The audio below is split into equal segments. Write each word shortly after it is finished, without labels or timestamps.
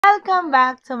Welcome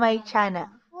back to my channel.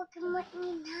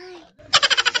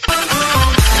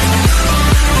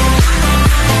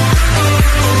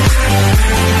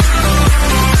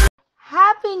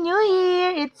 Happy New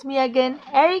Year! It's me again,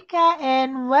 Erica,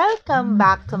 and welcome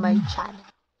back to my channel.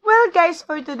 Well guys,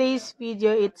 for today's video,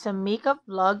 it's a makeup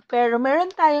vlog, pero meron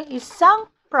tayong isang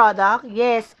product.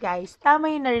 Yes guys,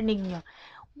 tama yung narinig nyo.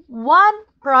 One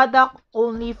product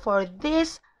only for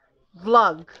this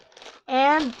vlog.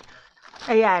 And,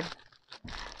 ayan,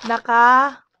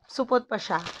 nakasupot pa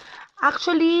siya.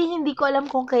 Actually, hindi ko alam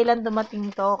kung kailan dumating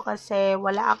to kasi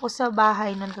wala ako sa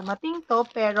bahay nung dumating to,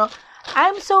 pero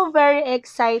I'm so very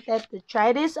excited to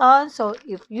try this on. So,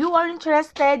 if you are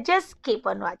interested, just keep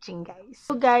on watching, guys.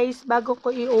 So, guys, bago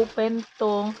ko i-open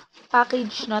tong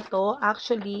package na to,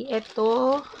 actually,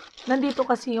 ito, nandito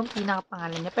kasi yung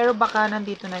pinakapangalan niya, pero baka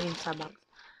nandito na rin sa box.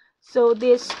 So,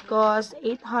 this cost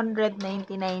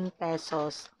 899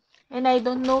 pesos. And I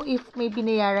don't know if may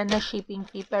binayaran na shipping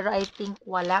fee, pero I think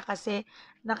wala kasi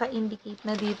naka-indicate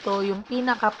na dito yung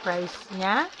pinaka-price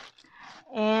niya.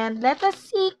 And let us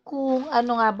see kung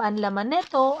ano nga ba ang laman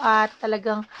nito at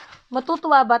talagang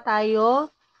matutuwa ba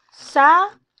tayo sa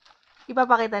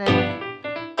ipapakita natin.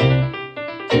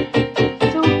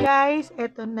 So guys,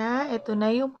 ito na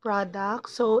yung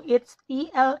product. So it's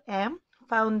TLM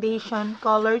Foundation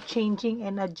Color Changing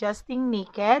and Adjusting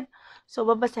Naked. So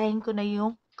babasahin ko na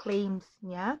yung claims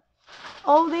niya.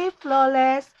 All day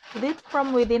flawless, lit from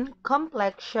within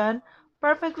complexion,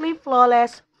 perfectly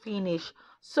flawless finish.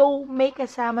 So, may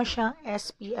kasama siyang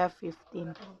SPF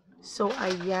 15. So,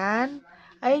 ayan.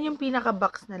 Ayan yung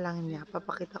pinaka-box na lang niya.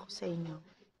 Papakita ko sa inyo.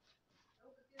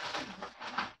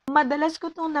 Madalas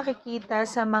ko itong nakikita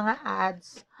sa mga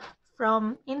ads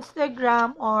from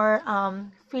Instagram or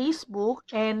Facebook,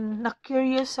 and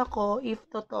na-curious ako if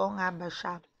totoo nga ba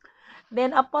siya.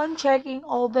 Then, upon checking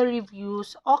all the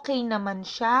reviews, okay naman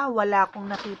siya. Wala akong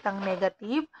nakitang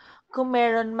negative. Kung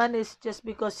meron man is just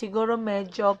because siguro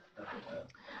medyo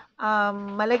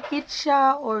malagkit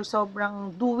siya or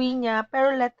sobrang dewy niya.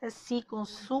 Pero let us see kung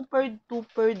super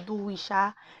duper dewy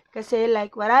siya. Kasi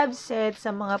like what I've said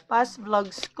sa mga past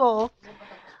vlogs ko,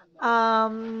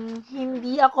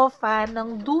 hindi ako fan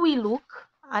ng dewy look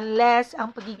unless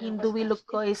ang pagiging dewy look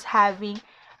ko is having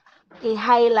a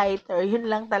highlighter. Yun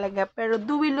lang talaga. Pero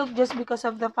dewy look just because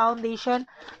of the foundation,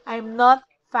 I'm not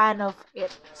fan of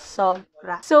it.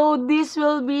 Sobra. So, this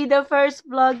will be the first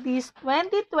vlog this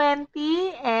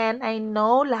 2020. And I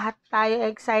know lahat tayo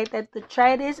excited to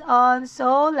try this on.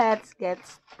 So, let's get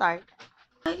started.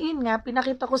 Ayun nga,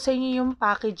 pinakita ko sa inyo yung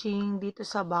packaging dito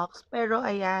sa box. Pero,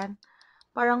 ayan,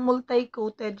 parang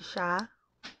multi-coated siya.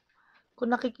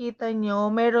 Kung nakikita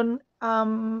nyo, meron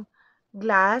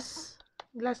glass.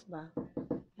 Glass ba?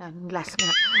 Yan, glass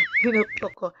nga. Hinupto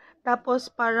ko.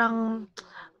 Tapos, parang,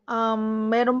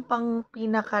 meron pang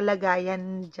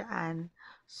pinakalagayan dyan.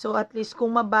 So, at least,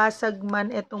 kung mabasag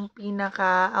man itong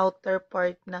pinaka-outer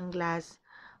part ng glass,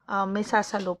 may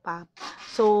sasalo pa.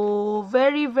 So,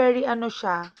 very, very,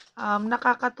 siya,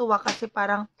 nakakatuwa kasi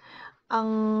parang, ang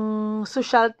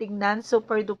social tignan,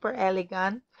 super duper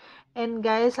elegant. And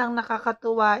guys, ang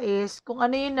nakakatuwa is, kung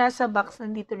ano yung nasa box,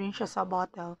 nandito rin siya sa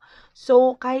bottle.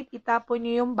 So, kahit itapon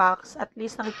nyo yung box, at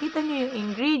least nakikita nyo yung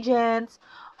ingredients,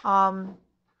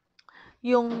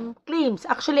 yung claims.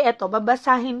 Actually, eto,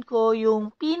 babasahin ko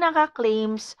yung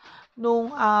pinaka-claims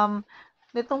nung,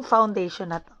 nitong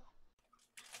foundation na to.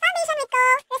 Foundation with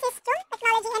co-resistant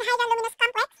technology and high luminous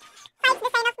complex fights the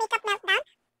sign of makeup meltdown.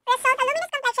 Result, a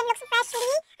luminous complexion looks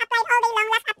freshly applied all day long,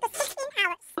 lasts up to 16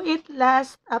 hours. It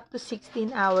lasts up to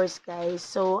 16 hours, guys.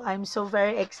 So, I'm so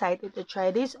very excited to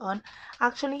try this on.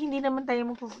 Actually, hindi naman tayo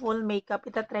mag-full makeup.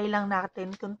 Itatry lang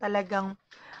natin kung talagang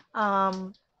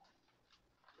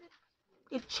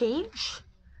it change.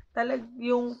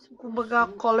 Yung, kumbaga,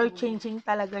 color changing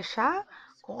talaga siya.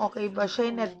 Kung okay ba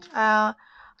siya,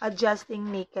 adjusting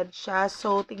naked siya.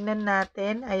 So, tignan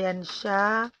natin. Ayan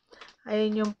siya.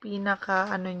 Ayan yung pinaka,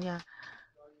 niya,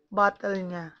 bottle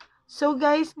niya. So,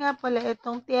 guys, nga pala,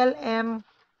 itong TLM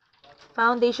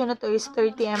foundation na to is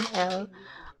 30 ml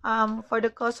for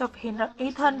the cost of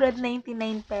 899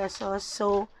 pesos.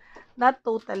 So, not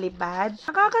totally bad.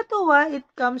 Nakakatuwa, it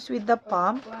comes with the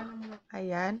pump.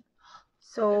 Ayan.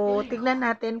 So, tignan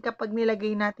natin kapag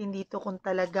nilagay natin dito kung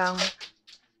talagang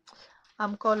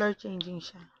color changing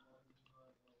siya.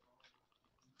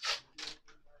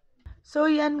 So,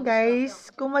 yan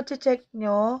guys. Kung mache-check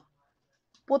nyo,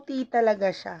 puti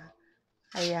talaga siya.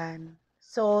 Ayan.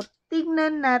 So,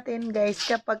 tignan natin guys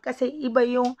kapag kasi iba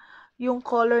yung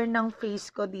color ng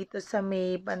face ko dito sa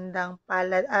may bandang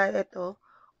palad. Ito.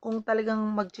 Kung talagang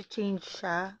mag-change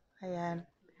siya. Ayan.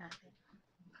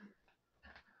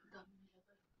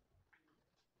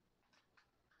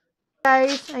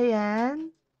 Guys, ayan.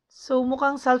 So,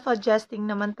 mukhang self-adjusting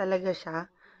naman talaga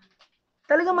siya.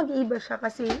 Talaga mag-iiba siya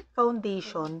kasi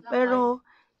foundation. Pero,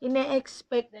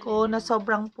 ine-expect ko na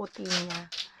sobrang puti niya.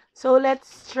 So,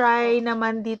 let's try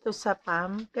naman dito sa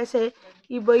palm. Kasi,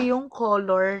 iba yung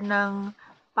color ng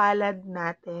palad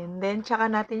natin. Then, tsaka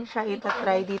natin siya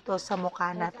itatry dito sa mukha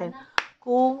natin.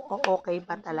 Kung okay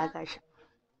ba talaga siya.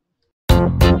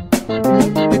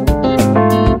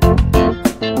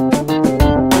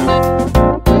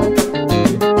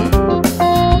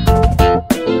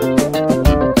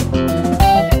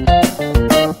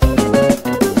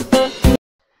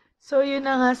 So, yun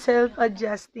na nga,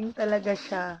 self-adjusting talaga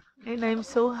siya. And I'm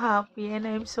so happy and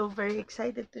I'm so very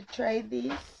excited to try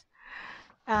this.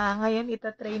 Ngayon,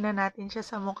 itatry na natin siya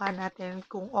sa mukha natin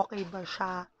kung okay ba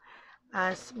siya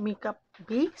as makeup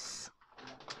base.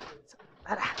 So,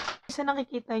 tara! Sa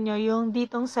nakikita nyo, yung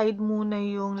ditong side muna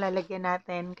yung lalagyan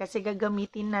natin kasi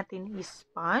gagamitin natin is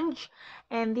sponge.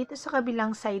 And dito sa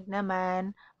kabilang side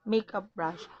naman, makeup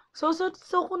brush. So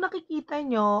kung nakikita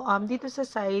nyo, dito sa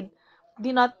side,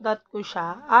 dinot-dot ko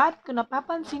siya. At kung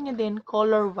napapansin nyo din,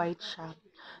 color white siya.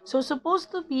 So,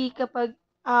 supposed to be, kapag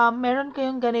meron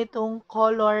kayong ganitong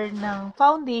color ng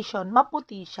foundation,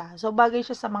 maputi siya. So, bagay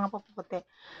siya sa mga papuputi.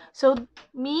 So,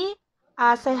 me,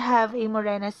 as I have a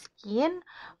morena skin,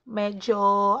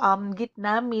 medyo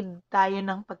gitna, mid tayo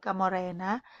ng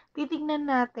pagka-morena, titignan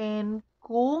natin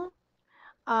kung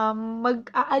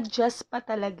mag-a-adjust pa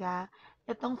talaga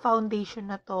itong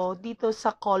foundation na to dito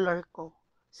sa color ko.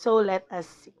 So, let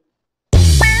us see.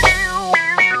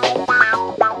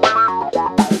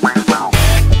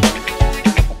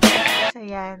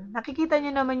 Ayan. Nakikita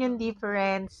nyo naman yung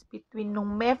difference between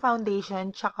nung may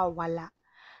foundation tsaka wala.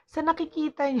 Sa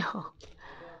nakikita nyo,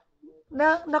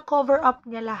 na-cover up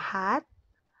niya lahat.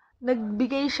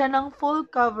 Nagbigay siya ng full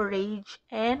coverage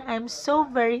and I'm so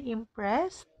very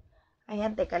impressed.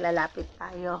 Ayan, teka, lalapit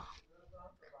tayo.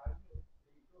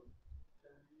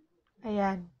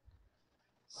 Ayan.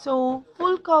 So,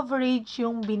 full coverage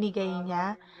yung binigay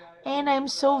niya. And I'm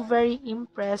so very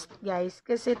impressed, guys,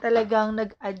 kasi talagang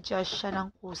nag-adjust siya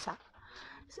ng kusa.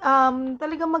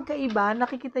 Talagang magkaiba,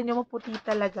 nakikita niyo maputi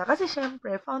talaga. Kasi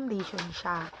syempre, foundation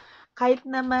siya. Kahit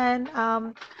naman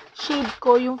shade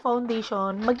ko yung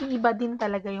foundation, mag-iiba din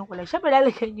talaga yung kulay. Syempre,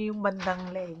 lalagyan niyo yung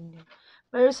bandang leeg niyo.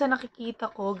 Pero sa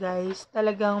nakikita ko, guys,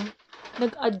 talagang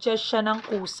nag-adjust siya ng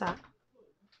kusa.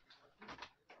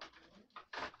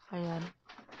 Ayan.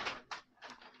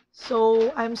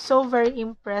 So, I'm so very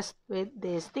impressed with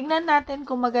this. Tingnan natin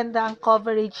kung maganda ang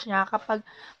coverage niya kapag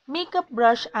makeup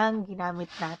brush ang ginamit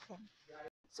natin.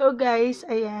 So, guys,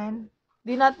 ayan.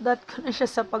 Dinot-dot ko na siya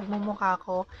sa pagmumukha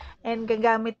ko. And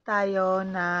gagamit tayo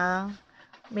ng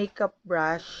makeup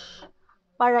brush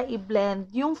para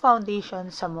i-blend yung foundation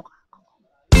sa mukha ko.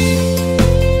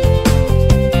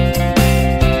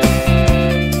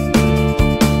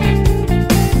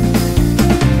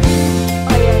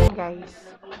 Ayan, guys.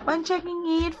 Upon checking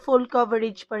it, full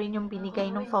coverage pa rin yung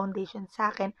binigay ng foundation sa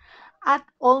akin at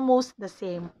almost the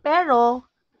same. Pero,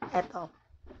 eto.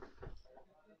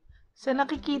 Sa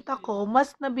nakikita ko,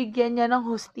 mas nabigyan niya ng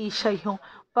hustisya yung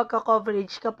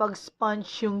pagka-coverage kapag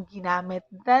sponge yung ginamit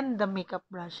than the makeup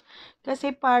brush. Kasi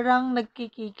parang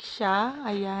nagkikik siya,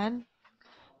 ayan.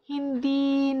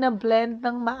 Hindi na-blend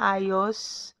ng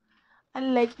maayos.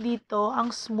 Unlike dito, ang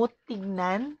smooth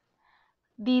tignan.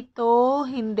 Dito,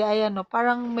 hindi, ayan o,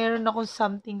 parang meron akong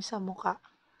something sa mukha.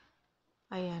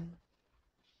 Ayan.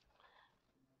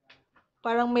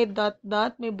 Parang may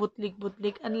dot-dot, may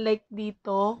butlik-butlik. Unlike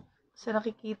dito, sa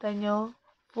nakikita nyo,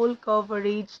 full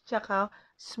coverage, tsaka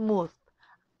smooth.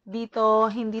 Dito,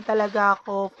 hindi talaga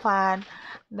ako fan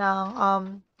ng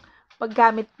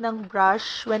paggamit ng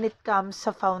brush when it comes sa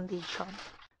foundation.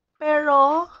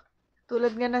 Pero,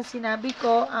 tulad nga ng sinabi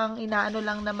ko, ang inaano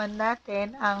lang naman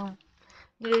natin, ang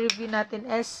nire-review natin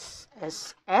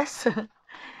SSS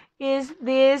is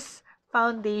this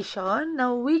foundation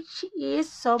na which is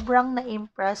sobrang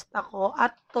na-impressed ako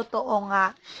at totoo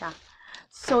nga siya.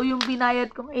 So, yung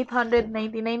binayad kong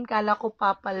 899, kala ko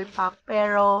papalpak,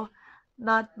 pero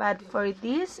not bad for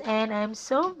this and I'm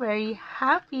so very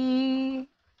happy.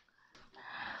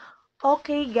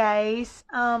 Okay, guys.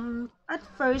 At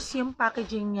first, yung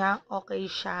packaging niya, okay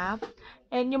siya.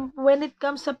 And yung, when it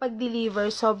comes sa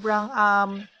pag-deliver, sobrang,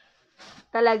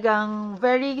 talagang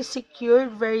very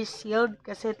secure, very sealed.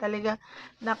 Kasi talagang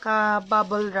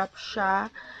naka-bubble wrap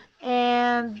siya.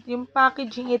 And yung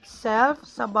packaging itself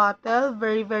sa bottle,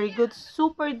 very, very good.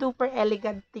 Super duper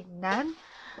elegant tignan.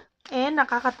 And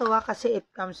nakakatuwa kasi it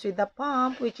comes with a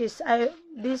pump, which is,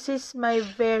 this is my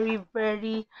very,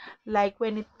 very, like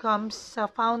when it comes sa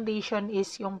foundation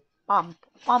is yung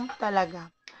Pump talaga.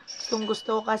 Gustong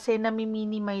gusto ko kasi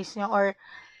nami-minimize niya or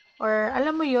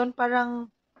alam mo yun,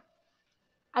 parang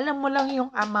alam mo lang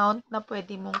yung amount na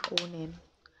pwede mong kunin.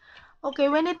 Okay,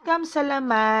 when it comes sa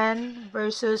laman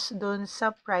versus dun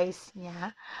sa price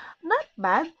niya, not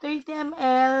bad. 30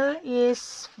 ml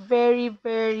is very,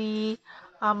 very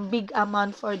big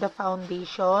amount for the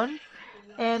foundation.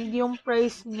 And yung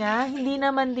price niya, hindi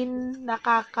naman din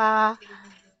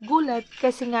nakakagulat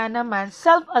kasi nga naman,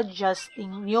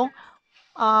 self-adjusting yung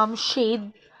shade.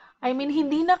 I mean,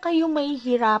 hindi na kayo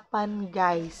mahihirapan,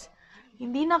 guys.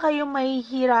 Hindi na kayo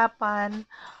mahihirapan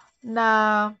na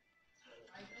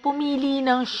pumili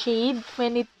ng shade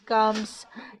when it comes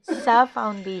sa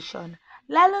foundation.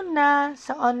 Lalo na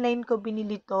sa online ko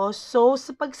binili to. So,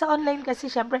 pag sa online kasi,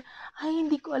 syempre, ay,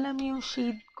 hindi ko alam yung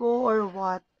shade ko or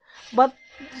what. But,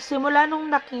 simula nung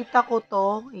nakita ko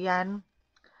to, yan,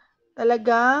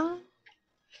 talagang,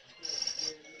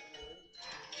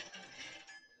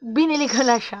 binili ko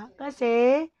na siya.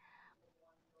 Kasi,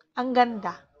 ang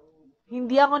ganda.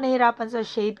 Hindi ako nahirapan sa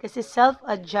shade kasi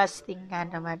self-adjusting nga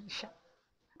naman siya.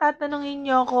 Tatanungin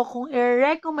niyo ako kung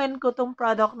i-recommend ko tong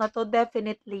product na to,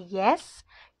 definitely yes.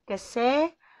 Kasi,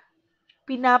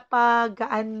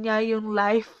 pinapagaan niya yung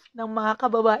life ng mga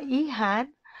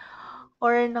kababaihan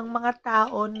or ng mga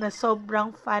tao na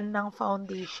sobrang fan ng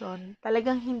foundation.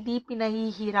 Talagang hindi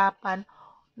pinahihirapan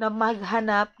na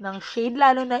maghanap ng shade,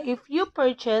 lalo na if you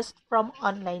purchased from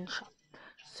online shop.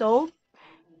 So,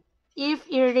 if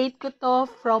i-rate ko to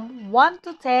from 1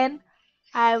 to 10,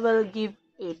 I will give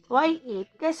 8. Why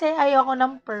 8? Kasi ayoko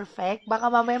ng perfect. Baka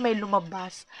mamaya may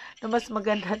lumabas na mas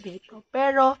maganda dito.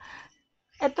 Pero,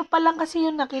 ito pa lang kasi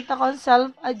yung nakita ko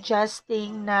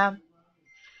self-adjusting na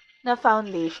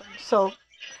foundation. So,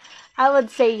 I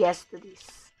would say yes to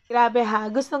this. Grabe ha,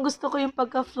 gustong-gusto ko yung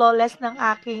pagka-flawless ng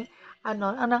aking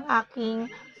ng aking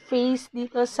face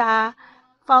dito sa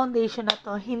foundation na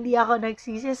to. Hindi ako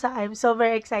nagsisi sa I'm so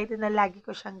very excited na lagi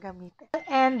ko siyang gamitin.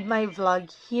 And my vlog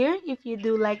here. If you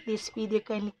do like this video,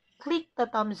 kindly click the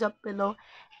thumbs up below.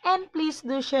 And please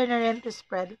do share na rin to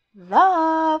spread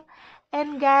love.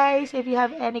 And guys, if you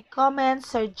have any comments,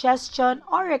 suggestion,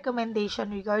 or recommendation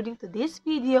regarding to this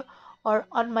video or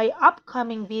on my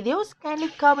upcoming videos, kindly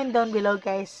comment down below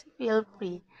guys. Feel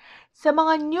free. Sa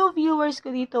mga new viewers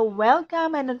ko dito,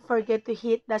 welcome and don't forget to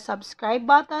hit the subscribe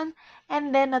button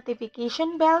and then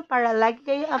notification bell para lagi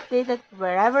kayo updated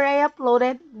wherever I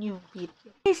uploaded new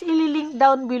video. Guys, ililink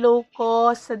down below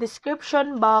ko sa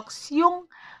description box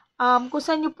yung kung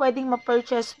saan nyo pwedeng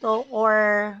ma-purchase to or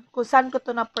kung saan ko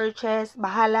to na-purchase,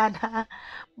 bahala na.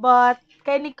 But,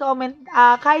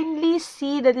 kindly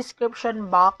see the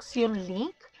description box yung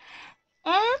link.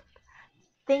 And,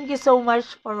 thank you so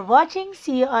much for watching.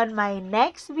 See you on my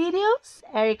next videos.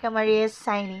 Eruca Mariz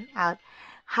signing out.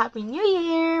 Happy New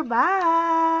Year!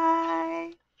 Bye!